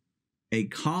marketing a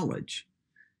college.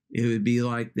 It would be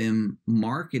like them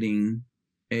marketing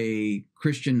a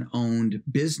Christian-owned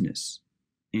business.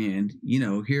 And,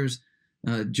 here's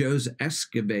Joe's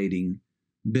excavating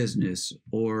business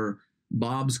or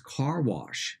Bob's car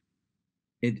wash.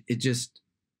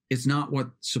 It's not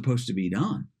what's supposed to be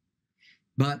done,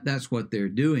 but that's what they're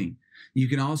doing. You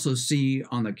can also see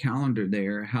on the calendar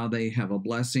there how they have a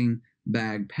blessing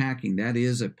bag packing. That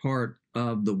is a part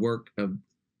of the work of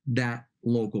that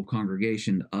local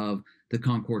congregation of the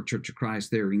Concord Church of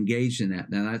Christ. They're engaged in that.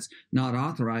 Now, that's not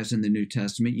authorized in the New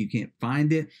Testament. You can't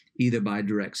find it either by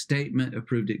direct statement,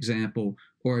 approved example,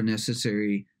 or a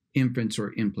necessary inference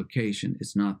or implication.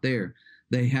 It's not there.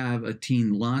 They have a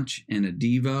teen lunch and a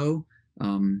Devo.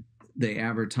 They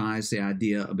advertise the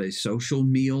idea of a social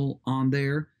meal on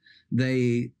there.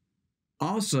 They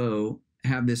also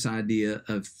have this idea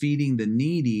of feeding the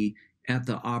needy at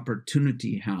the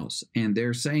Opportunity House. And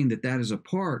they're saying that that is a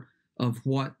part of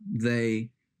what they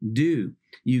do.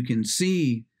 You can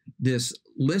see this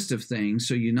list of things.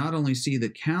 So you not only see the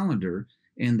calendar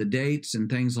and the dates and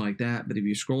things like that, but if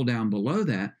you scroll down below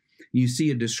that, you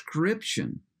see a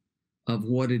description of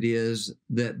what it is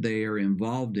that they are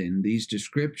involved in. These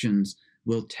descriptions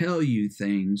will tell you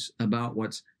things about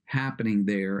what's happening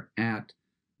there at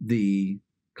the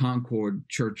Concord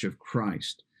Church of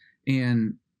Christ.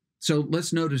 And so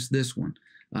let's notice this one.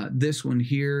 This one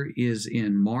here is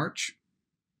in March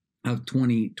of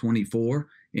 2024.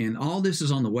 And all this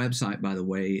is on the website, by the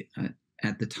way,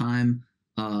 at the time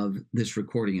of this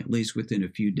recording, at least within a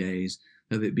few days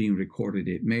of it being recorded.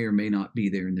 It may or may not be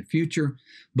there in the future,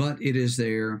 but it is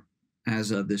there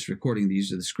as of this recording.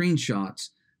 These are the screenshots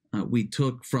we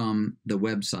took from the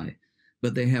website.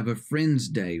 But they have a Friends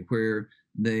Day where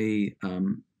they,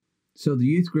 so the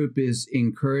youth group is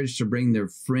encouraged to bring their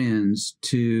friends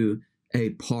to a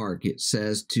park. It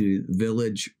says to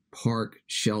Village Park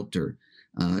Shelter.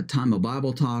 Time of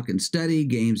Bible talk and study,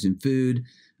 games and food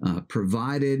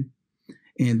provided.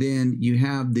 And then you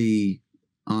have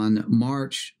on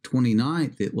March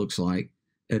 29th, it looks like,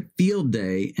 a field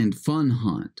day and fun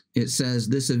hunt. It says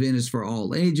this event is for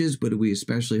all ages, but we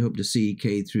especially hope to see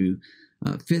K through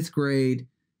 5th grade.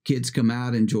 Kids come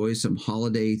out, enjoy some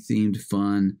holiday-themed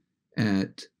fun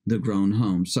at the Grown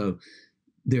home. So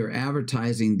they're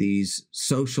advertising these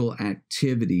social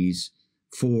activities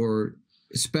for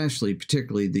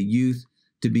particularly the youth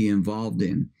to be involved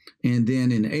in. And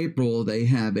then in April, they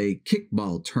have a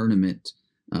kickball tournament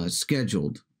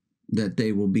scheduled that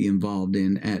they will be involved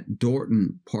in at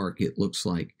Dorton Park, it looks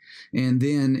like. And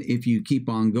then if you keep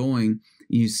on going,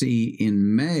 you see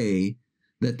in May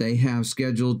that they have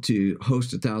scheduled to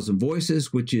host 1,000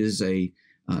 Voices, which is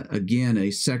again,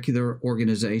 a secular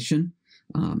organization.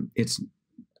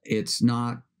 It's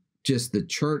not just the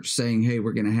church saying, hey,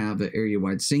 we're going to have an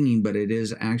area-wide singing, but it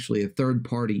is actually a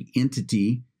third-party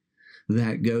entity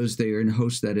that goes there and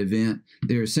hosts that event.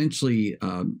 They're essentially,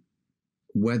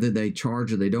 whether they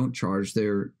charge or they don't charge,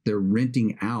 they're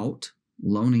renting out,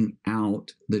 loaning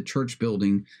out the church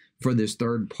building for this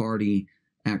third-party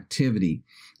activity.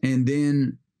 And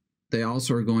then they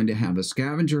also are going to have a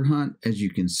scavenger hunt, as you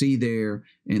can see there,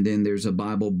 and then there's a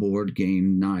Bible board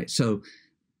game night. So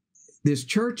this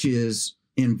church is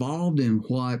involved in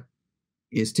what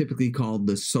is typically called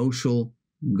the social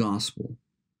gospel.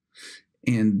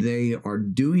 And they are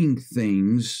doing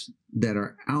things that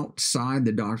are outside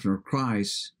the doctrine of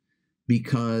Christ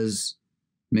because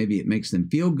maybe it makes them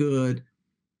feel good,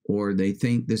 or they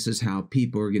think this is how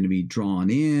people are going to be drawn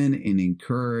in and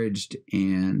encouraged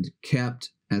and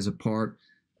kept as a part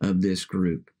of this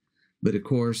group. But of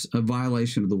course, a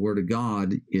violation of the Word of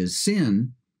God is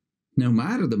sin, no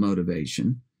matter the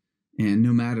motivation and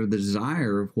no matter the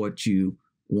desire of what you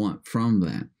want from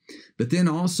that. But then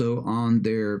also on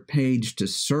their page to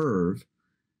serve,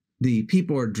 the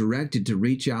people are directed to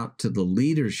reach out to the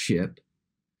leadership.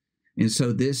 And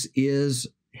so this is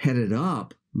headed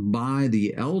up by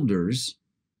the elders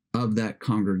of that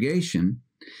congregation.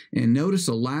 And notice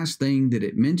the last thing that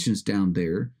it mentions down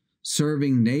there: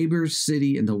 serving neighbors,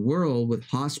 city, and the world with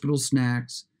hospital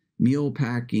snacks, meal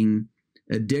packing,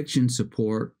 addiction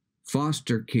support,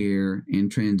 foster care and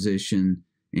transition,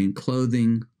 and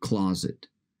clothing closet.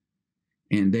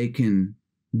 And they can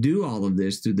do all of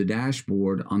this through the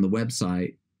dashboard on the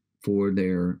website for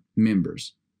their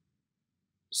members.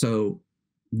 So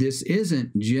this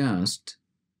isn't just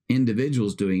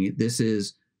individuals doing it. This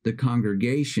is the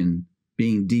congregation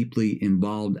being deeply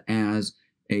involved as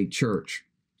a church.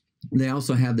 They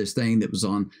also have this thing that was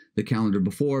on the calendar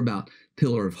before about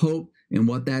Pillar of Hope, and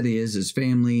what that is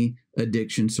family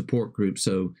addiction support group.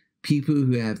 So people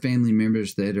who have family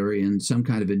members that are in some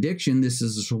kind of addiction, this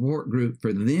is a support group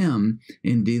for them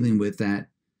in dealing with that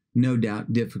no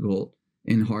doubt difficult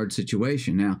in hard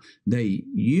situation. Now, they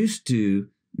used to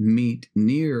meet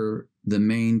near the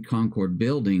main Concord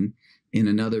building in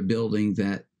another building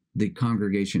that the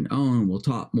congregation owned. We'll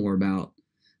talk more about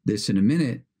this in a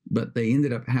minute, but they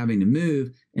ended up having to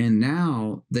move, and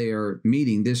now they are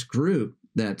meeting. This group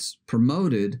that's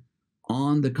promoted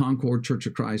on the Concord Church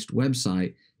of Christ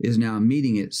website is now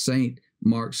meeting at St.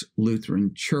 Mark's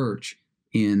Lutheran Church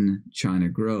in China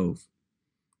Grove.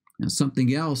 Now,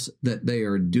 something else that they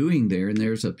are doing there, and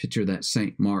there's a picture of that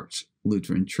St. Mark's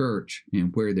Lutheran Church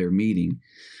and where they're meeting.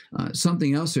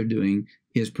 Something else they're doing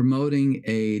is promoting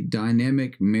a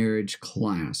dynamic marriage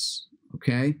class.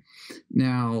 Okay?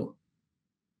 Now,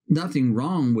 nothing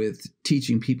wrong with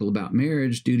teaching people about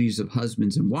marriage, duties of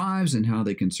husbands and wives, and how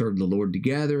they can serve the Lord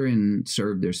together and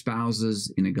serve their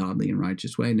spouses in a godly and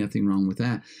righteous way. Nothing wrong with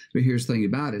that. But here's the thing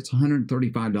about it. It's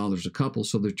 $135 a couple,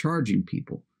 so they're charging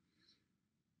people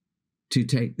to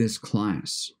take this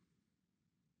class.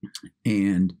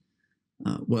 And,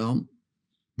 well,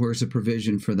 where's the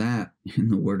provision for that in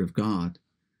the Word of God?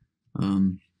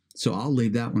 So I'll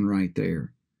leave that one right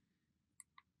there.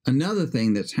 Another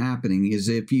thing that's happening is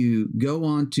if you go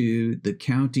onto the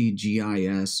county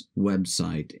GIS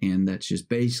website, and that's just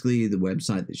basically the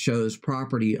website that shows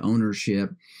property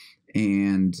ownership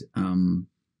and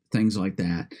things like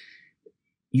that,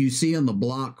 you see on the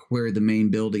block where the main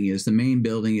building is. The main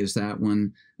building is that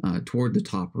one toward the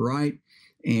top right.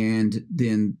 And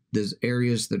then there's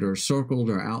areas that are circled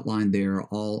or outlined there are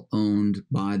all owned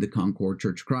by the Concord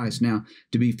Church of Christ. Now,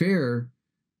 to be fair,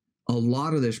 a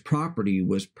lot of this property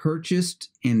was purchased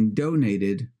and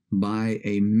donated by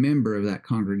a member of that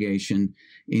congregation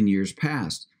in years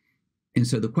past. And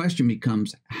so the question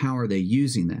becomes, how are they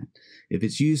using that? If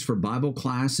it's used for Bible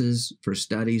classes, for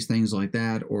studies, things like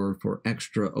that, or for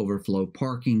extra overflow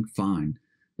parking, fine.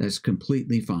 That's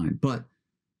completely fine. But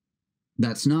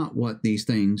that's not what these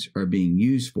things are being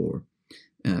used for.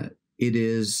 It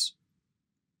is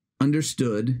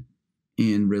understood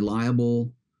in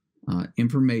reliable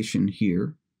information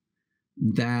here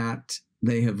that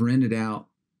they have rented out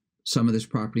some of this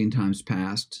property in times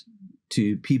past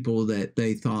to people that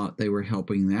they thought they were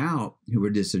helping out who were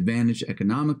disadvantaged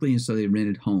economically, and so they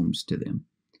rented homes to them.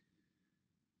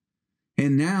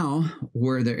 And now,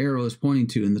 where the arrow is pointing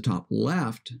to in the top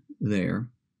left there,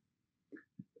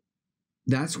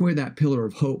 that's where that pillar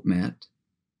of hope met.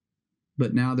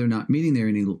 But now they're not meeting there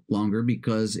any longer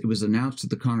because it was announced to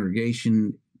the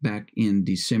congregation back in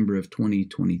December of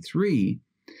 2023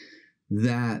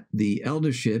 that the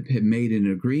eldership had made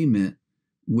an agreement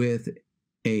with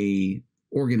a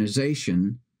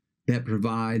organization that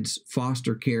provides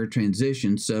foster care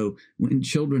transition. So when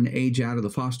children age out of the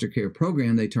foster care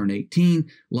program, they turn 18.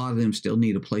 A lot of them still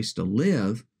need a place to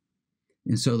live.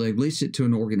 And so they've leased it to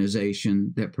an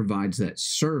organization that provides that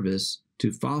service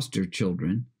to foster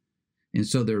children. And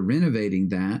so they're renovating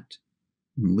that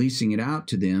and leasing it out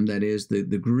to them. That is, the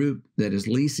group that is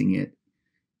leasing it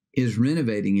is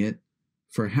renovating it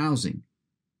for housing.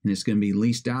 And it's going to be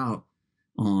leased out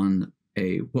on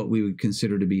what we would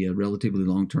consider to be a relatively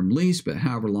long-term lease, but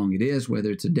however long it is, whether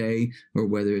it's a day or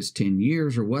whether it's 10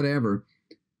 years or whatever,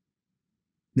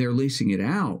 they're leasing it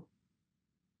out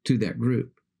to that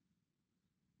group,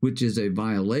 which is a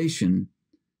violation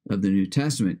of the New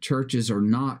Testament. Churches are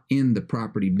not in the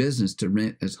property business to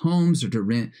rent as homes or to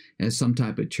rent as some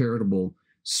type of charitable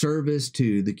service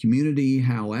to the community,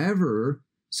 however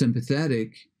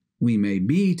sympathetic we may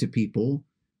be to people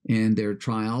and their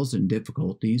trials and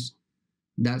difficulties.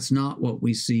 That's not what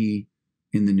we see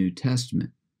in the New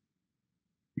Testament.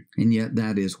 And yet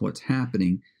that is what's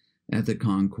happening at the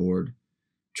Concord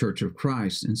Church of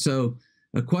Christ. And so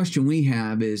a question we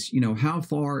have is, how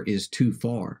far is too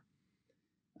far?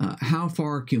 How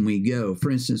far can we go?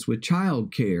 For instance, with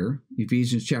child care,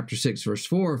 Ephesians chapter 6, verse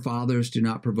 4, fathers, do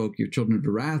not provoke your children to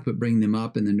wrath, but bring them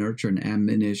up in the nurture and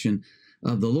admonition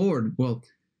of the Lord. Well,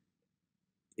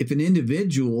 if an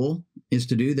individual is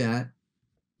to do that,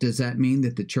 does that mean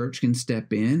that the church can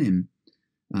step in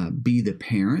and be the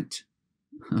parent,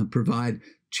 provide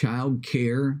child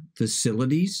care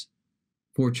facilities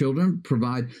for children,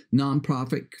 provide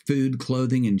nonprofit food,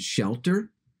 clothing, and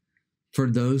shelter for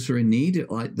those who are in need,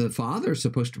 like the father is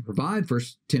supposed to provide? 1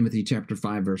 Timothy chapter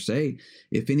 5, verse 8,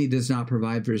 if any does not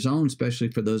provide for his own,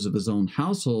 especially for those of his own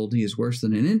household, he is worse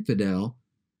than an infidel,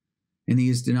 and he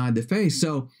has denied the faith.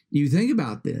 So you think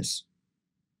about this.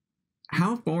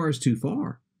 How far is too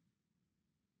far?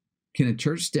 Can a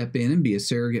church step in and be a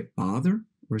surrogate father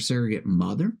or a surrogate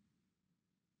mother?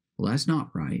 Well, that's not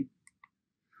right.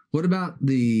 What about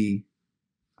the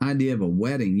idea of a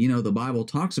wedding? The Bible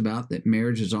talks about that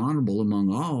marriage is honorable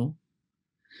among all.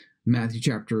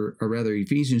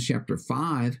 Ephesians chapter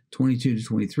 5, 22 to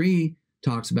 23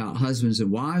 talks about husbands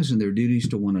and wives and their duties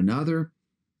to one another.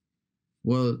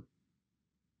 Well,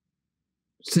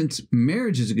 since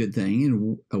marriage is a good thing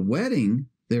and a wedding,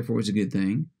 therefore, is a good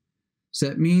thing, does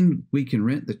that mean we can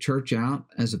rent the church out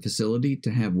as a facility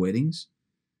to have weddings?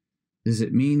 Does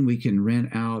it mean we can rent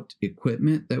out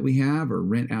equipment that we have or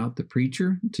rent out the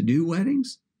preacher to do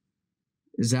weddings?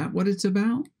 Is that what it's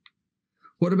about?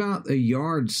 What about a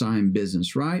yard sign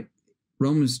business, right?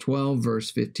 Romans 12,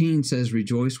 verse 15 says,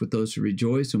 rejoice with those who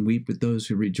rejoice and weep with those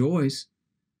who rejoice.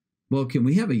 Well, can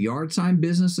we have a yard sign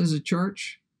business as a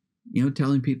church?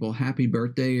 Telling people happy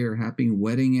birthday or happy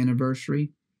wedding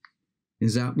anniversary?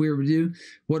 Is that what we do?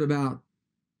 What about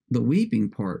the weeping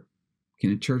part?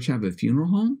 Can a church have a funeral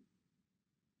home?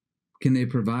 Can they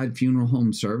provide funeral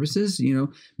home services?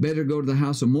 Better go to the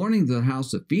house of mourning than the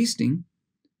house of feasting.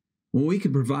 Well, we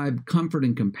could provide comfort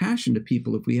and compassion to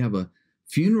people if we have a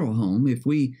funeral home, if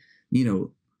we,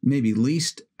 maybe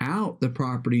leased out the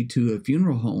property to a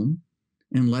funeral home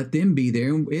and let them be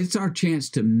there. It's our chance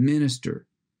to minister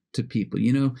to people.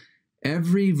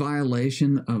 Every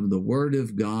violation of the word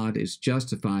of God is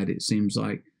justified, it seems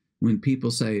like, when people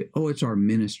say, oh, it's our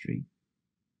ministry.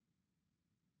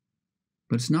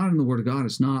 But it's not in the word of God.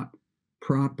 It's not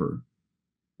proper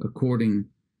according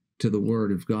to the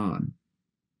word of God.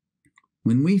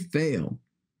 When we fail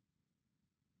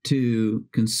to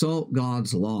consult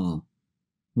God's law,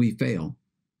 we fail.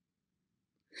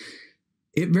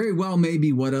 It very well may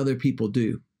be what other people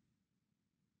do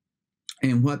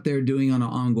and what they're doing on an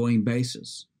ongoing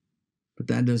basis. But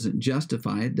that doesn't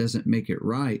justify it, doesn't make it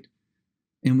right.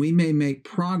 And we may make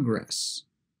progress.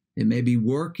 It may be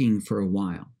working for a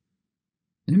while.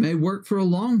 It may work for a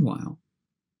long while.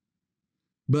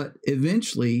 But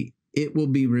eventually it will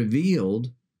be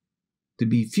revealed to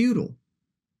be futile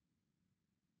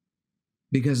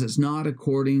because it's not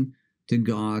according to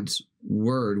God's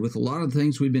word. With a lot of the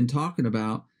things we've been talking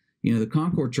about, the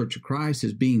Concord Church of Christ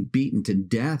is being beaten to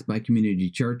death by community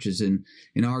churches. And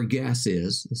our guess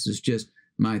is, this is just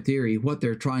my theory, what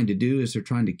they're trying to do is they're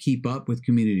trying to keep up with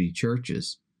community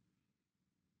churches,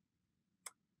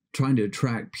 trying to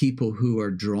attract people who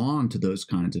are drawn to those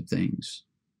kinds of things.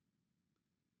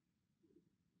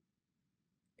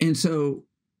 And so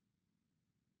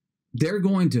they're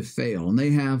going to fail, and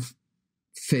they have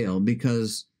failed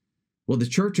because, the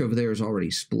church over there is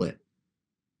already split.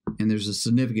 And there's a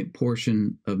significant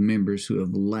portion of members who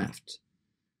have left.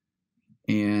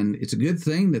 And it's a good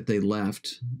thing that they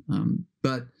left,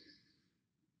 but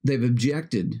they've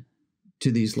objected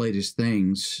to these latest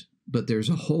things. But there's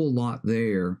a whole lot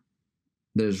there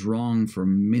that is wrong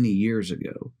from many years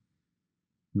ago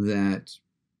that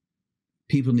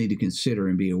people need to consider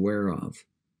and be aware of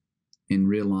and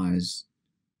realize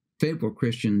faithful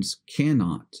Christians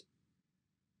cannot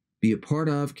be a part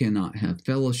of, cannot have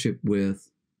fellowship with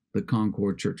the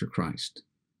Concord Church of Christ.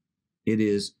 It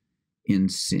is in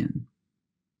sin.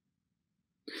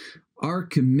 Our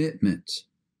commitment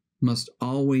must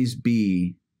always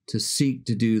be to seek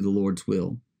to do the Lord's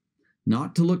will,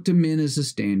 not to look to men as a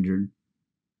standard,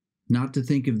 not to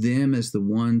think of them as the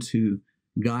ones who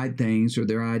guide things or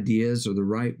their ideas or the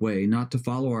right way, not to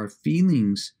follow our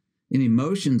feelings and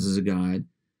emotions as a guide,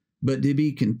 but to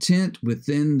be content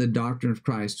within the doctrine of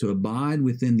Christ, to abide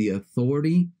within the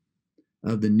authority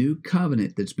of the new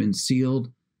covenant that's been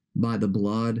sealed by the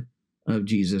blood of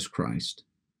Jesus Christ.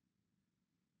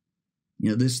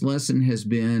 This lesson has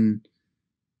been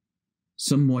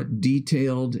somewhat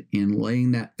detailed in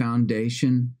laying that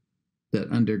foundation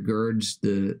that undergirds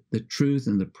the truth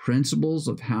and the principles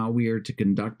of how we are to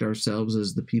conduct ourselves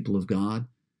as the people of God.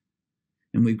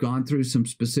 And we've gone through some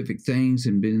specific things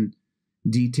and been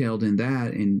detailed in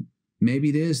that. And maybe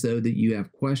it is, though, that you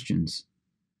have questions.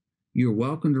 You're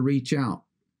welcome to reach out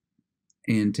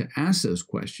and to ask those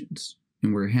questions,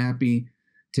 and we're happy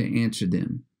to answer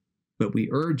them. But we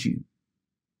urge you,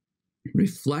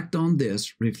 reflect on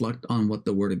this, reflect on what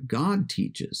the Word of God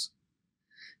teaches,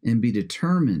 and be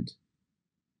determined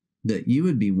that you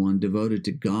would be one devoted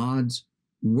to God's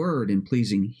Word and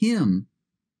pleasing Him,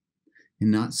 and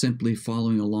not simply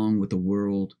following along with the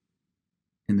world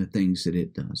and the things that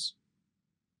it does.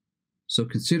 So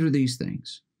consider these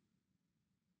things.